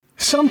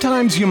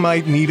Sometimes you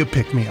might need a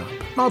pick-me-up,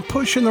 a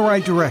push in the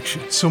right direction,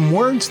 some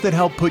words that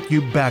help put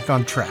you back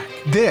on track.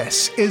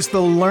 This is the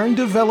Learn,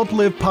 Develop,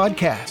 Live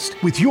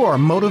podcast with your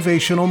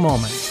motivational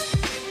moment.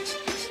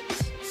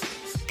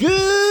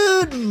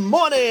 Good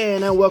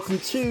morning and welcome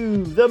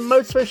to the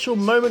motivational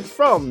moment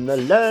from the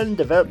Learn,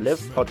 Develop, Live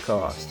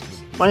podcast.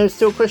 My name is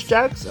still Chris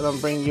Jaggs and I'm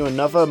bringing you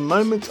another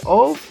moment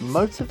of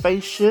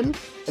motivation,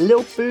 a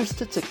little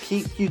booster to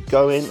keep you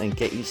going and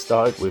get you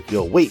started with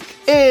your week.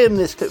 In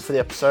this clip for the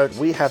episode,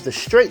 we have the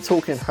straight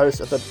talking host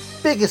of the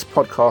biggest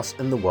podcast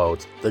in the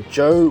world, the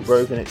Joe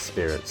Rogan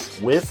Experience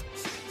with,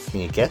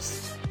 can you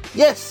guess?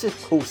 Yes, of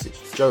course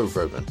it's Joe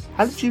Rogan.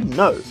 How did you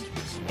know?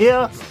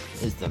 Here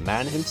is the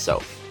man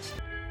himself.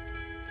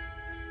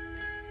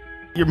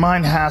 Your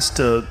mind has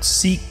to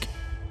seek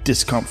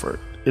discomfort.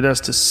 It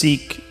has to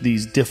seek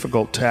these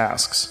difficult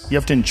tasks. You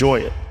have to enjoy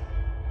it.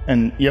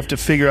 And you have to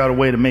figure out a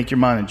way to make your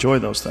mind enjoy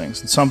those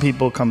things. And some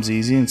people it comes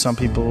easy and some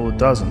people it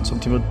doesn't. Some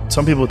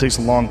people it takes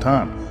a long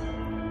time.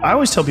 I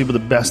always tell people the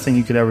best thing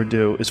you could ever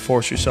do is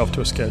force yourself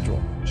to a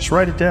schedule. Just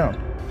write it down.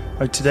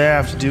 Like today I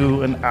have to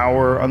do an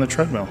hour on the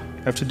treadmill.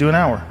 I have to do an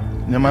hour,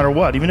 no matter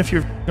what. Even if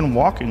you're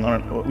walking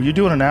on it, you're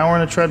doing an hour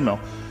on a treadmill.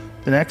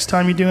 The next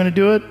time you're going to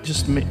do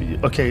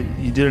it, okay,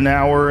 you did an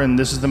hour and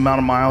this is the amount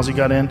of miles you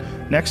got in.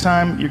 Next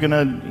time you're going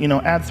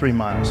to, add 3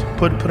 miles.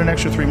 Put an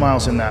extra 3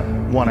 miles in that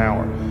 1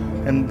 hour.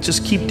 And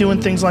just keep doing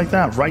things like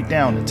that. Write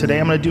down, today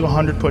I'm going to do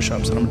 100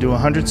 push-ups, and I'm going to do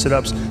 100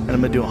 sit-ups, and I'm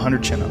going to do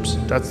 100 chin-ups.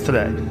 That's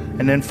today.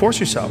 And then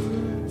force yourself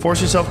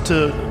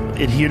to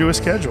adhere to a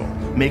schedule.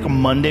 Make a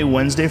Monday,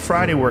 Wednesday,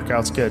 Friday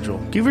workout schedule.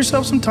 Give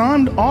yourself some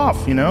time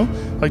off,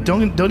 Like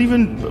don't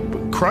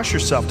even crush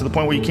yourself to the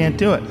point where you can't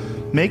do it.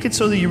 Make it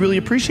so that you really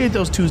appreciate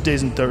those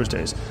Tuesdays and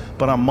Thursdays.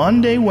 But on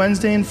Monday,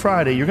 Wednesday, and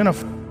Friday, you're going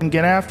to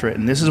get after it,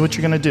 and this is what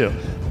you're going to do.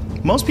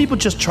 Most people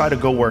just try to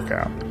go work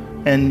out,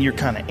 and you're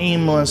kind of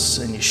aimless,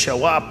 and you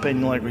show up,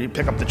 and you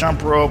pick up the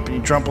jump rope, and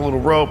you jump a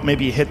little rope,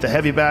 maybe you hit the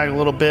heavy bag a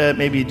little bit,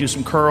 maybe you do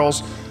some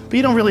curls, but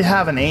you don't really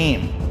have an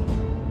aim.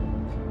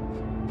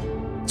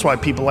 That's why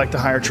people like to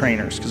hire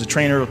trainers, because a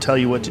trainer will tell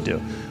you what to do.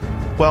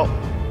 Well,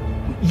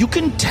 you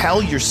can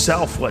tell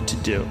yourself what to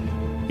do.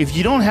 If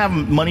you don't have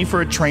money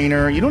for a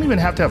trainer, you don't even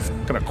have to have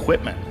fucking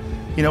equipment.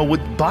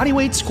 With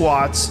bodyweight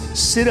squats,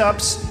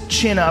 sit-ups,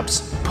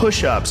 chin-ups,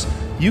 push-ups,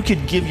 you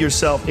could give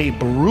yourself a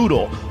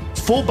brutal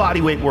full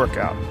bodyweight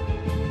workout.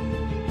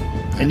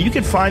 And you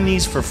can find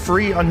these for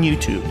free on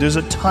YouTube. There's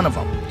a ton of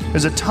them.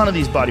 There's a ton of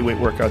these bodyweight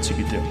workouts you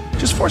could do.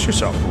 Just force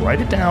yourself. Write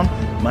it down.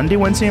 Monday,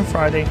 Wednesday, and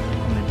Friday,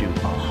 I'm going to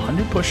do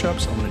 100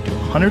 push-ups. I'm going to do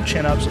 100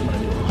 chin-ups. I'm going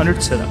to do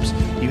 100 sit-ups.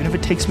 Even if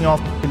it takes me all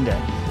fucking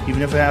day.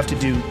 Even if I have to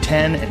do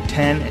 10 and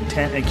 10 and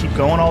 10 and keep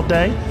going all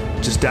day,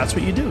 that's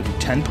what you do. Do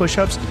 10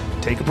 push-ups,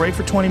 take a break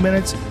for 20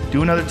 minutes,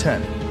 do another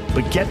 10.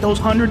 But get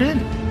those 100 in.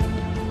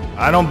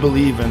 I don't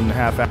believe in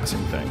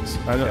half-assing things.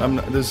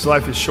 This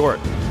life is short.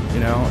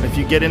 If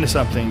you get into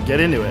something, get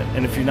into it.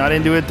 And if you're not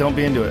into it, don't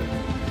be into it.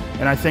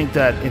 And I think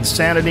that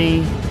insanity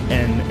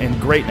and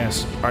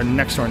greatness are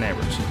next door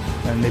neighbors,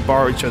 and they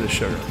borrow each other's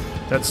sugar.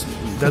 That's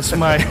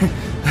my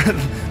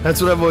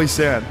that's what I've always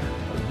said.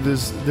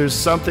 There's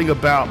something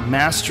about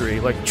mastery,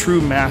 like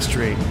true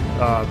mastery,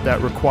 that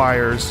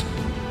requires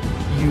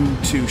you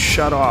to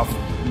shut off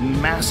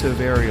massive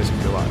areas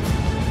of your life.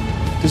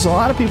 There's a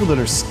lot of people that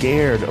are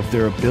scared of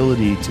their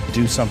ability to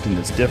do something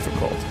that's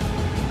difficult.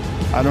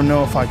 I don't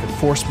know if I could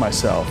force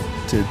myself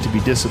to be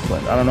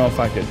disciplined. I don't know if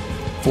I could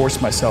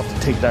force myself to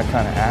take that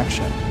kind of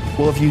action.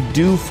 Well, if you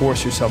do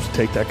force yourself to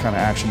take that kind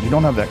of action, you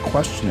don't have that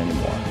question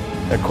anymore.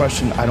 That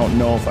question, I don't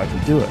know if I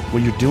can do it.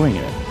 Well, you're doing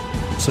it.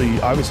 So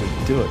you obviously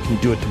can do it. Can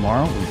you do it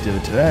tomorrow? You did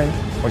it today.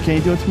 Or can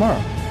you do it tomorrow?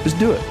 Just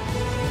do it.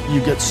 You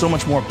get so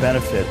much more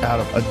benefit out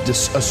of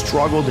a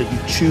struggle that you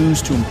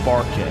choose to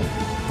embark in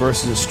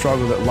versus a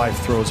struggle that life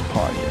throws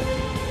upon you.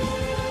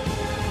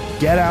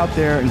 Get out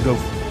there and go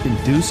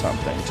and do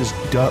something.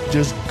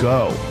 Just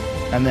go.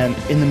 And then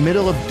in the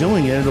middle of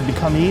doing it, it'll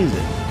become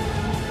easy.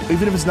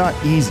 Even if it's not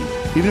easy,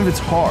 even if it's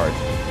hard,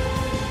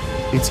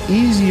 it's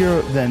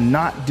easier than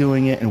not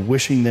doing it and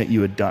wishing that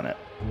you had done it.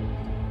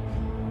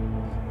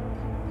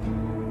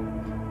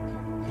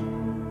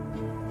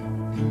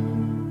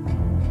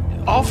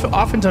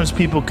 Oftentimes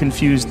people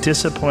confuse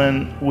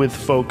discipline with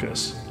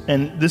focus,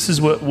 and this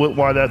is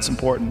why that's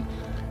important.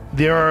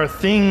 There are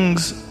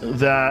things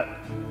that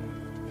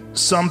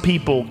some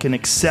people can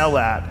excel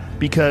at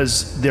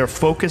because they're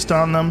focused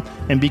on them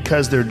and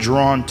because they're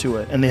drawn to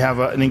it and they have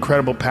an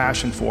incredible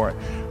passion for it,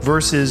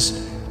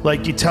 versus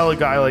like you tell a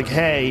guy like,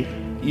 hey,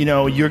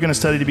 you're going to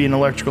study to be an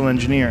electrical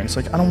engineer. And it's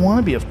like, I don't want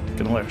to be a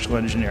fucking electrical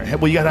engineer.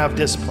 Well, you got to have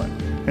discipline.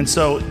 And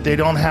so they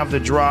don't have the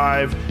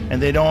drive,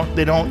 and they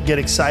don't get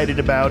excited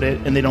about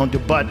it, and they don't do.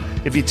 But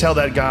if you tell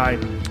that guy,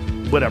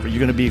 whatever, you're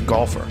going to be a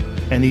golfer,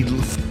 and he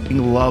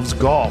loves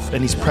golf,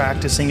 and he's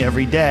practicing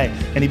every day,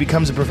 and he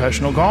becomes a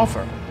professional golfer.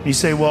 And you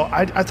say, well,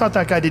 I thought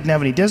that guy didn't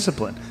have any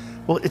discipline.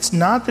 Well, it's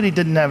not that he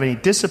didn't have any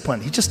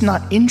discipline. He's just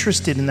not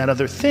interested in that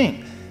other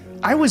thing.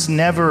 I was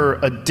never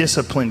a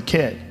disciplined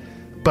kid,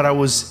 but I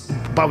would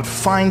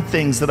find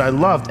things that I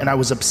loved, and I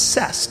was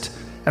obsessed.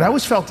 And I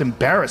always felt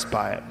embarrassed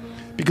by it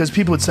because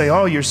people would say,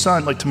 oh, your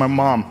son, like to my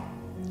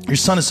mom, your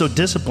son is so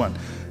disciplined.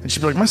 And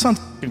she'd be like, my son's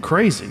f***ing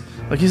crazy.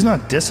 Like, he's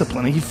not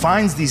disciplined. He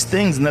finds these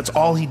things and that's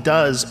all he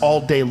does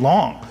all day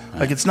long.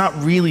 Like, it's not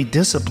really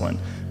discipline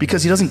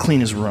because he doesn't clean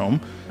his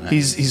room.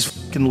 He's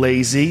fucking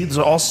lazy. There's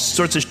all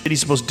sorts of shit he's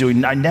supposed to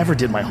do. I never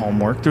did my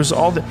homework. There's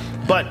all the,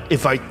 but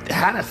if I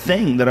had a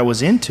thing that I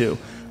was into,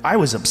 I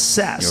was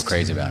obsessed. You were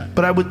crazy about it.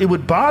 But it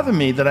would bother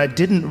me that I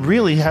didn't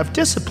really have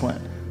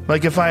discipline.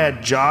 Like if I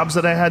had jobs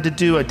that I had to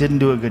do, I didn't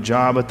do a good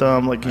job at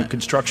them, like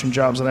construction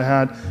jobs that I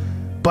had.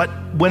 But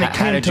when it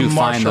came to martial arts...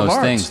 How did you find those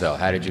things, though?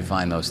 How did you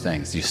find those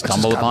things? Did you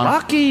stumble upon them?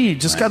 Lucky.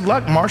 Just got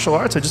lucky. Martial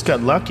arts, I just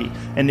got lucky.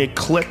 And it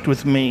clicked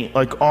with me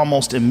like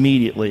almost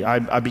immediately.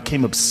 I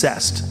became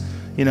obsessed,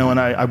 you know, and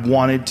I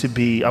wanted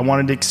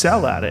to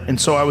excel at it.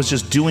 And so I was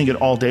just doing it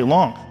all day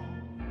long.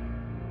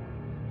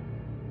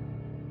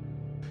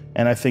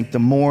 And I think the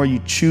more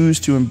you choose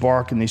to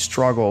embark in these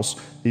struggles,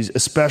 these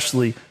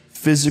especially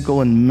physical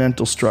and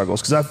mental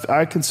struggles, because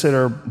I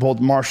consider both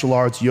martial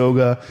arts,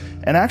 yoga,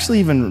 and actually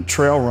even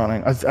trail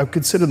running, I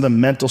consider the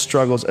mental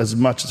struggles as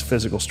much as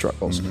physical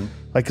struggles. Mm-hmm.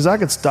 Like, because I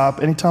could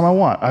stop anytime I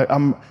want.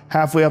 I'm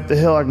halfway up the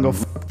hill, I can go,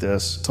 fuck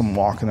this. So I'm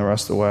walking the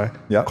rest of the way.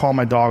 Yep. Call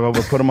my dog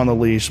over, put him on the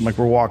leash. I'm like,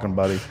 we're walking,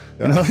 buddy.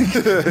 You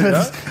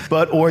know?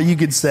 But, or you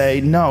could say,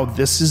 no,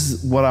 this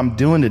is what I'm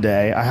doing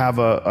today. I have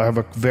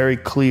a very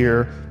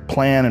clear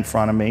plan in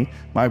front of me.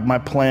 My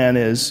plan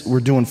is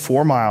we're doing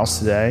 4 miles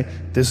today.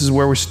 This is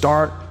where we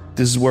start.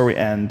 This is where we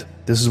end.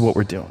 This is what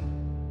we're doing.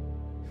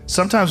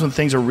 Sometimes when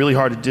things are really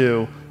hard to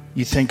do,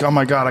 you think, oh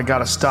my God, I got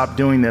to stop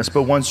doing this.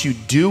 But once you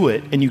do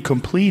it and you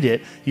complete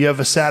it, you have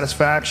a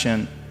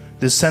satisfaction,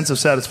 this sense of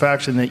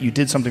satisfaction that you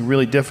did something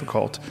really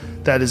difficult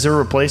that is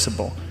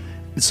irreplaceable.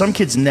 And some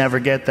kids never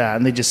get that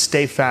and they just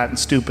stay fat and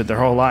stupid their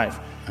whole life.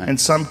 Right. And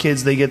some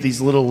kids, they get these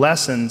little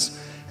lessons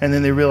and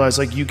then they realize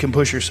like you can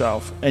push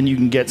yourself and you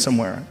can get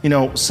somewhere. You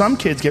know, some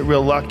kids get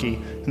real lucky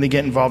and they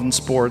get involved in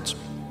sports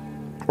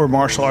or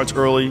martial arts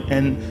early.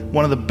 And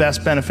one of the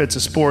best benefits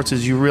of sports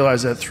is you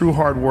realize that through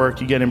hard work,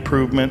 you get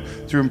improvement.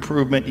 Through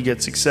improvement, you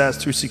get success.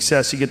 Through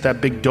success, you get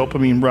that big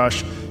dopamine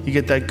rush. You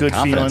get that good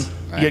feeling.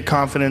 Right. You get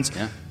confidence.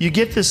 Yeah. You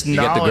get this knowledge.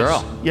 You get the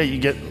girl. Yeah, you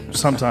get,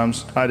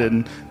 sometimes, I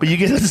didn't. But you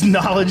get this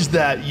knowledge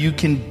that you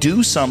can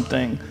do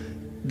something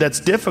that's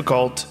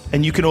difficult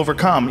and you can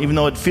overcome, even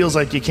though it feels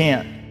like you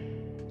can't.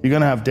 You're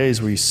going to have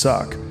days where you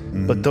suck,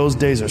 but those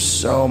days are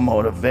so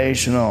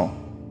motivational.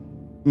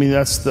 I mean,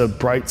 that's the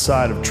bright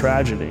side of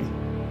tragedy.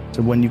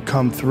 So when you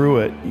come through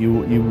it,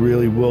 you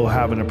really will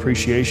have an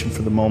appreciation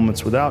for the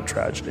moments without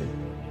tragedy.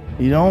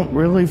 You don't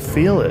really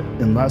feel it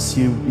unless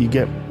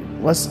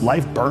unless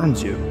life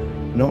burns you.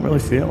 You don't really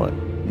feel it.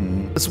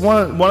 It's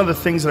one of the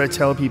things that I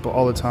tell people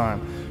all the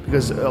time,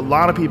 because a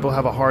lot of people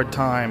have a hard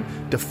time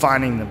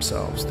defining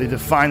themselves. They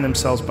define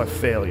themselves by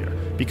failure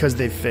because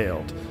they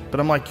failed. But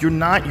I'm like, you're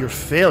not your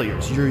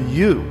failures, you're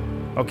you,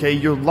 okay?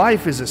 Your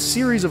life is a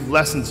series of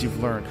lessons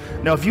you've learned.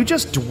 Now, if you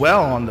just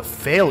dwell on the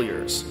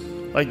failures,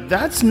 like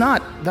that's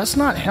not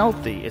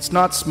healthy, it's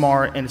not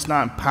smart, and it's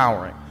not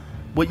empowering.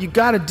 What you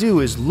gotta do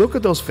is look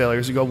at those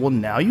failures and go, well,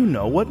 now you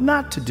know what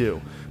not to do.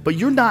 But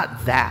you're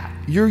not that,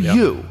 you're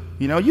you.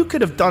 You know, you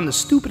could have done the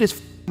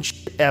stupidest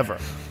shit ever,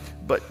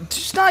 but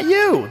it's not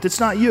you, that's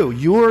not you.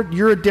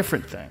 You're a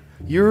different thing.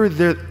 You're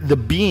the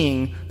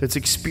being that's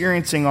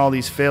experiencing all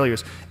these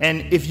failures.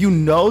 And if you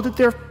know that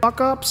they're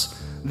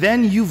fuck-ups,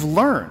 then you've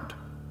learned,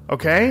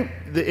 okay?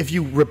 If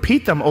you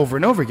repeat them over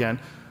and over again,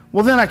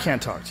 well, then I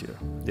can't talk to you.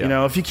 Yeah. You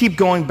know, if you keep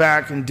going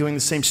back and doing the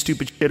same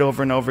stupid shit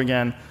over and over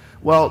again,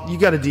 well, you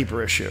got a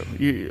deeper issue.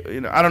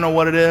 You know, I don't know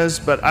what it is,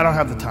 but I don't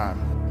have the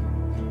time.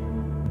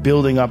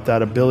 Building up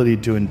that ability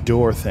to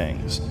endure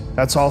things,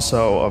 that's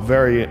also a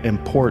very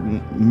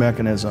important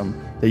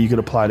mechanism that you could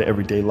apply to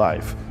everyday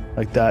life.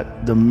 Like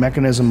that, the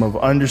mechanism of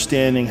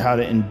understanding how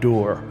to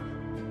endure.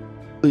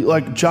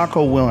 Like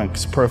Jocko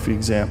Willink's perfect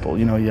example.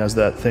 You know, he has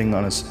that thing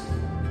on his,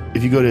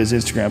 if you go to his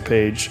Instagram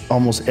page,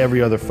 almost every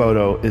other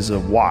photo is a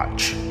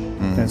watch.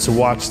 And it's a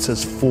watch that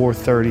says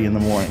 4:30 in the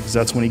morning, because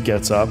that's when he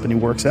gets up and he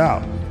works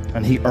out.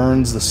 And he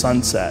earns the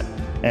sunset.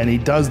 And he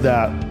does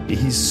that,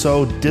 he's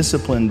so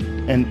disciplined,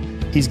 and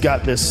he's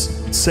got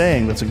this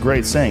saying that's a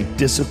great saying,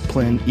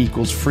 discipline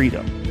equals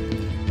freedom.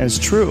 And it's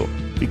true.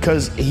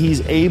 Because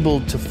he's able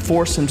to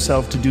force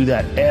himself to do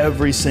that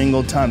every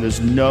single time.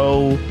 There's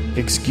no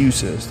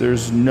excuses.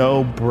 There's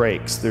no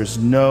breaks. There's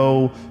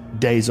no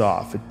days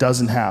off. It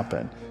doesn't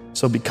happen.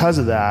 So because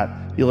of that,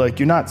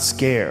 you're not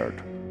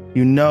scared.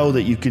 You know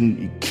that you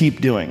can keep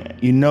doing it.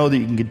 You know that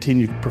you can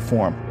continue to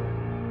perform.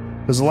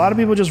 Because a lot of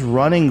people are just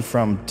running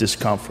from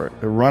discomfort.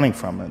 They're running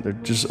from it. They're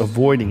just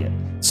avoiding it.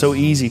 It's so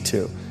easy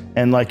to.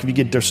 And like if you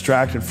get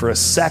distracted for a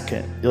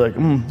second, you're like,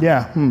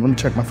 let me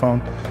check my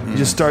phone. You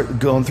just start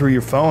going through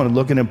your phone and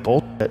looking at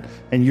bullshit,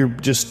 and you're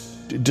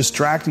just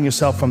distracting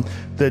yourself from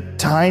the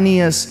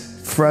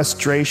tiniest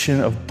frustration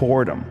of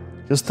boredom.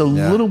 Just a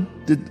little,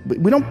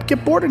 we don't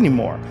get bored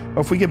anymore. Or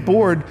if we get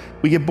bored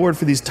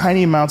for these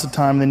tiny amounts of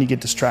time, and then you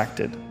get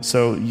distracted.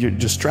 So your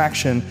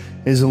distraction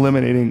is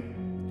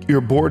eliminating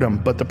your boredom.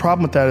 But the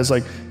problem with that is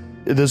like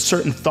there's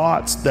certain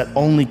thoughts that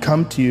only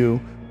come to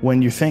you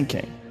when you're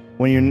thinking,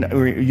 when you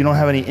don't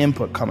have any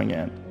input coming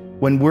in.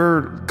 When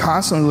we're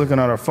constantly looking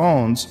at our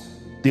phones,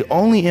 the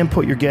only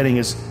input you're getting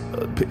is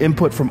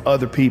input from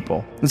other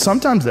people. And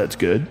sometimes that's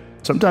good.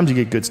 Sometimes you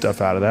get good stuff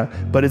out of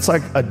that, but it's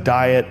like a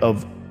diet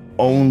of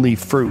only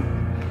fruit.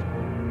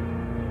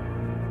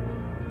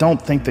 Don't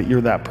think that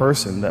you're that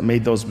person that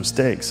made those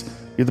mistakes.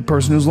 You're the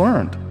person who's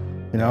learned,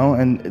 you know,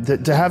 and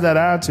to have that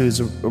attitude is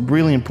a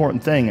really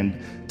important thing. And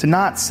to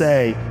not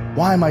say,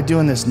 why am I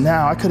doing this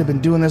now? I could have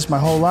been doing this my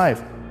whole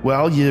life.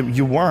 Well,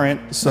 you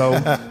weren't, so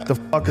the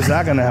fuck is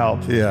that gonna help?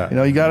 Yeah. You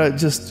know, you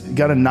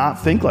gotta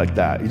not think like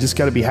that. You just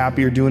gotta be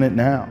happy you're doing it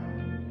now.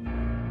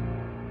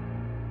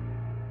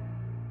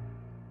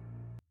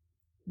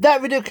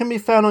 That video can be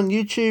found on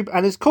YouTube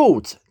and is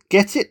called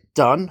Get It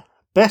Done,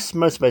 Best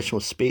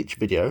Motivational Speech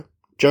Video,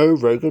 Joe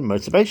Rogan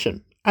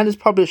Motivation, and is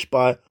published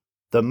by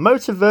the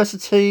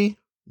Motiversity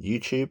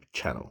YouTube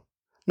channel.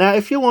 Now,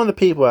 if you're one of the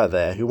people out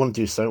there who want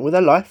to do something with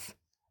their life,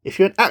 if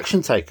you're an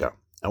action taker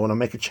and want to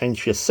make a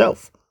change for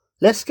yourself,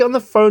 let's get on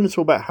the phone and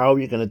talk about how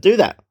you're going to do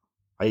that.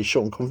 Are you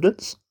short on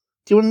confidence?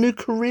 Do you want a new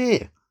career?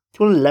 Do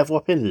you want to level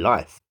up in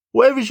life?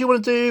 Whatever it is you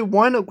want to do,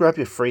 why not grab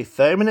your free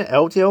 30-minute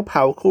LDL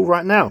power call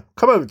right now?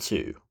 Come over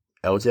to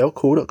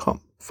ldlcall.com,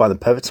 find the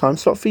perfect time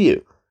slot for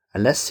you,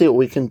 and let's see what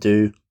we can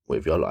do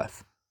with your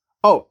life.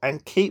 Oh,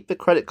 and keep the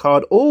credit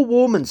card all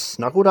warm and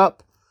snuggled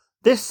up.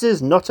 This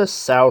is not a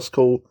sales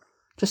call,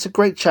 just a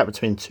great chat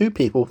between two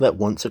people that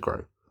want to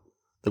grow.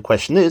 The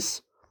question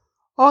is,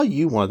 are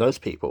you one of those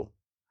people?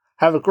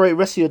 Have a great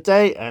rest of your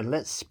day, and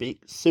let's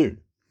speak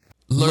soon.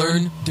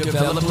 Learn,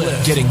 develop,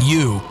 live. Getting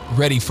you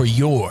ready for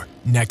your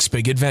next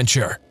big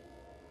adventure.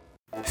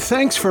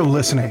 Thanks for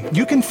listening.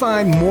 You can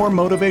find more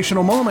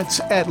motivational moments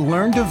at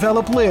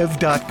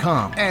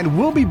LearnDevelopLive.com. And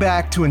we'll be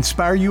back to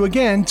inspire you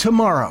again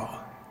tomorrow.